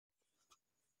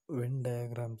Venn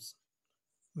diagrams: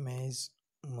 maize,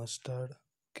 mustard,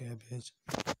 cabbage.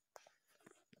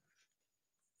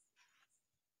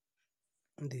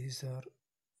 These are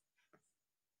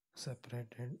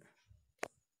separated.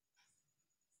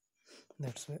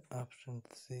 That's why option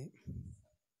C: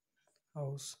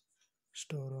 house,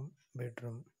 storeroom,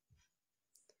 bedroom.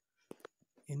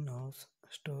 In house,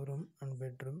 storeroom and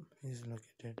bedroom is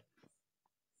located.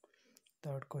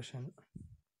 Third question: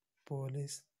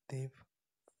 police, thief,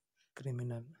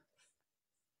 criminal.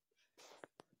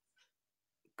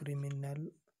 Criminal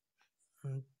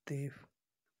and thief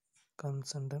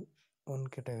comes under one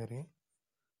category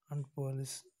and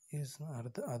police is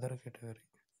the other category.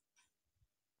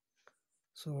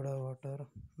 Soda water,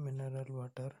 mineral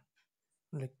water,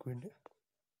 liquid.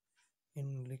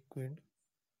 In liquid,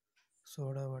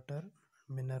 soda water,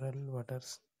 mineral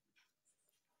waters.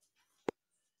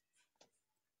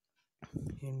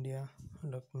 India,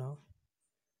 Lucknow,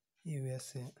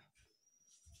 USA.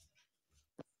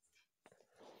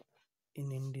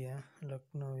 In India,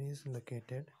 Lucknow is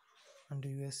located and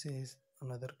USA is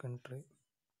another country.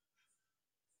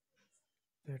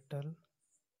 Petal,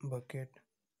 bucket,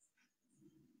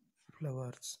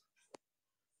 flowers.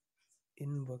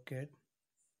 In bucket,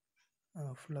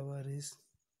 flower is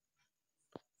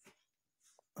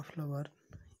a flower.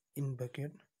 In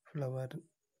bucket, flower.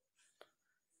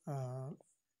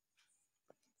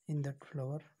 In that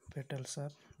flower, petals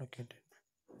are located.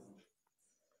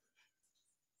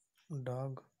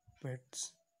 Dog,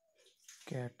 pets,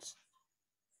 cats.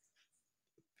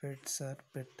 Pets are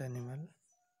pet animal.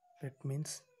 Pet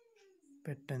means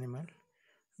pet animal.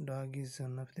 Dog is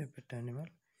one of the pet animal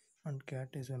and cat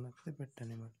is one of the pet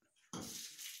animal.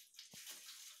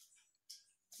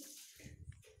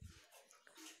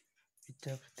 Which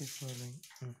of the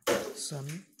following?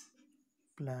 Sun,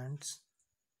 planets,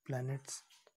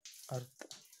 Earth.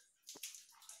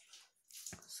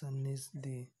 Sun is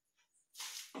the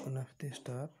one of the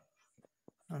star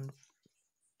and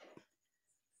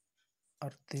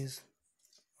Earth is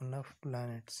one of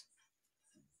planets.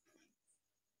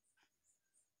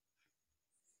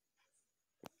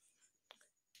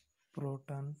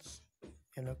 Protons,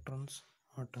 electrons,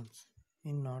 atoms.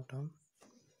 In atom,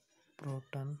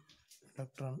 proton,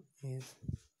 electron is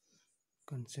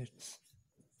consists.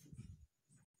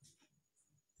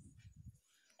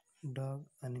 Dog,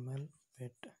 animal,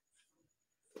 pet.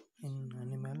 In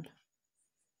animal,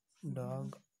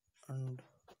 dog and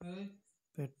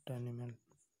pet animal.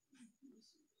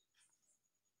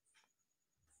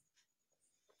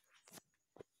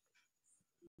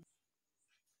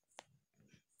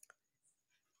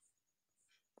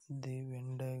 The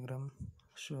Venn diagram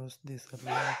shows the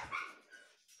survey of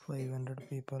 500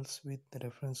 peoples with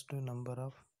reference to number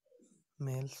of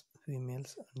males,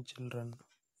 females and children.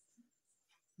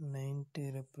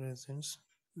 90 represents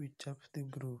which of the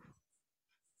group?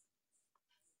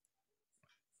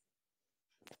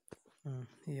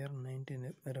 Here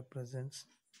 19 represents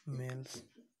males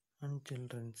and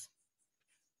children's.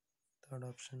 Third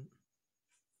option.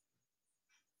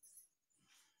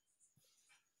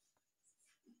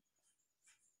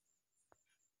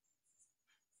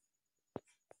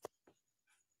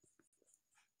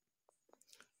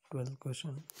 Twelfth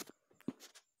question.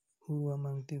 Who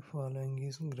among the following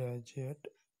is graduate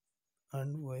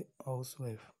and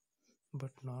housewife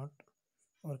but not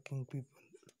working people?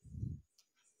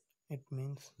 It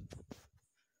means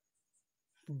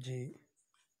G.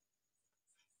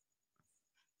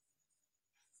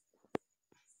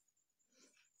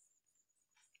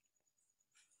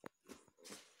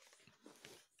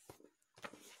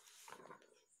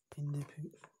 In the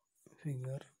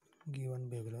figure given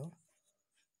below,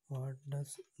 what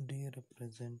does D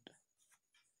represent?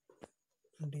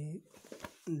 D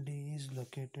is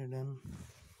located on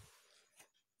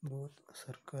both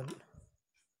circle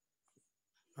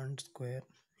and square.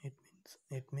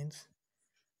 It means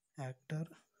actor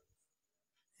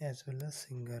as well as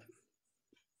singer.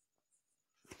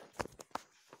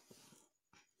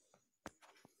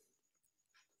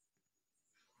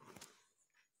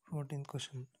 Fourteenth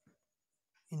question.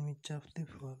 In which of the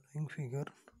following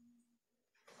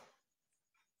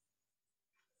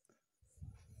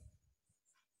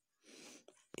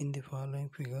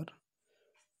figure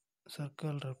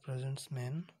circle represents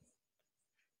man,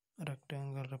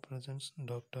 rectangle represents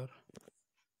doctor,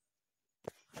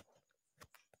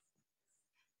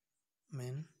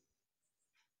 man,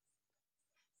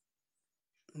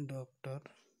 doctor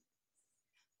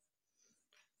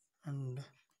and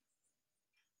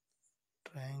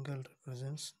triangle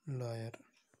represents lawyer.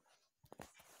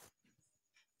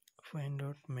 Find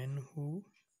out men who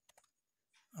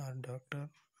are doctor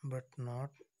but not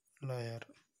lawyer.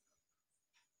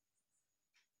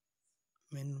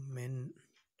 Men.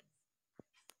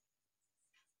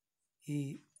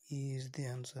 E is the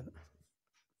answer.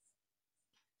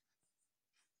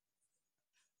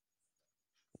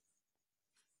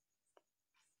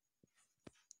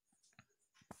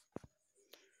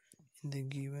 In the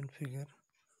given figure,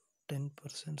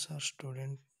 10% are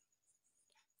student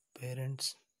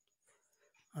parents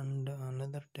and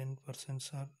another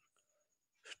 10% are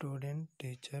student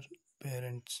teacher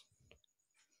parents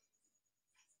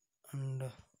and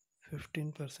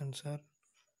 15% are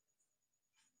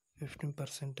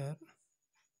 15% are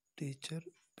teacher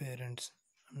parents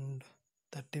and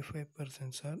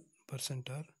 35%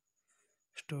 are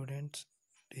students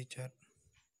teacher.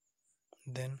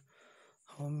 Then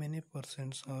how many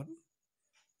persons are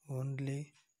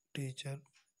only teacher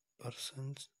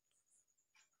persons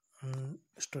and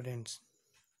students?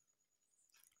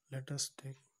 Let us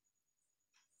take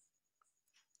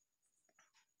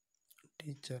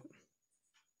teacher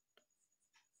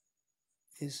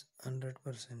is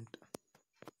 100%.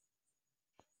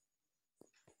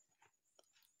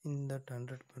 In that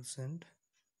 100%,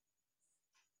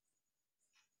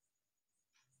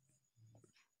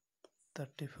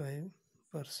 35%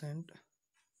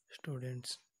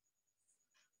 students,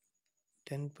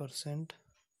 10%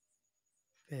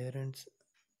 parents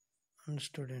and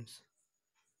students,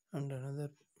 and another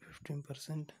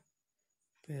 15%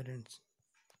 parents.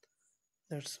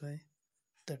 That's why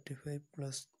 35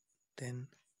 plus 10,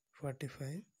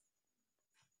 45,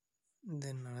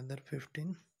 then another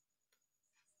 15,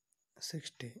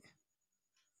 60.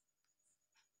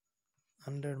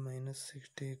 100 minus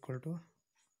 60 equal to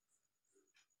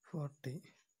 40.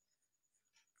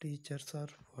 Teachers are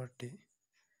 40.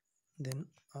 Then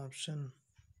option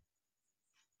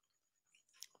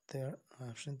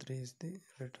 3 is the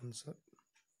right answer.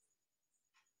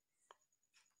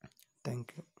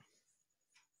 Thank you.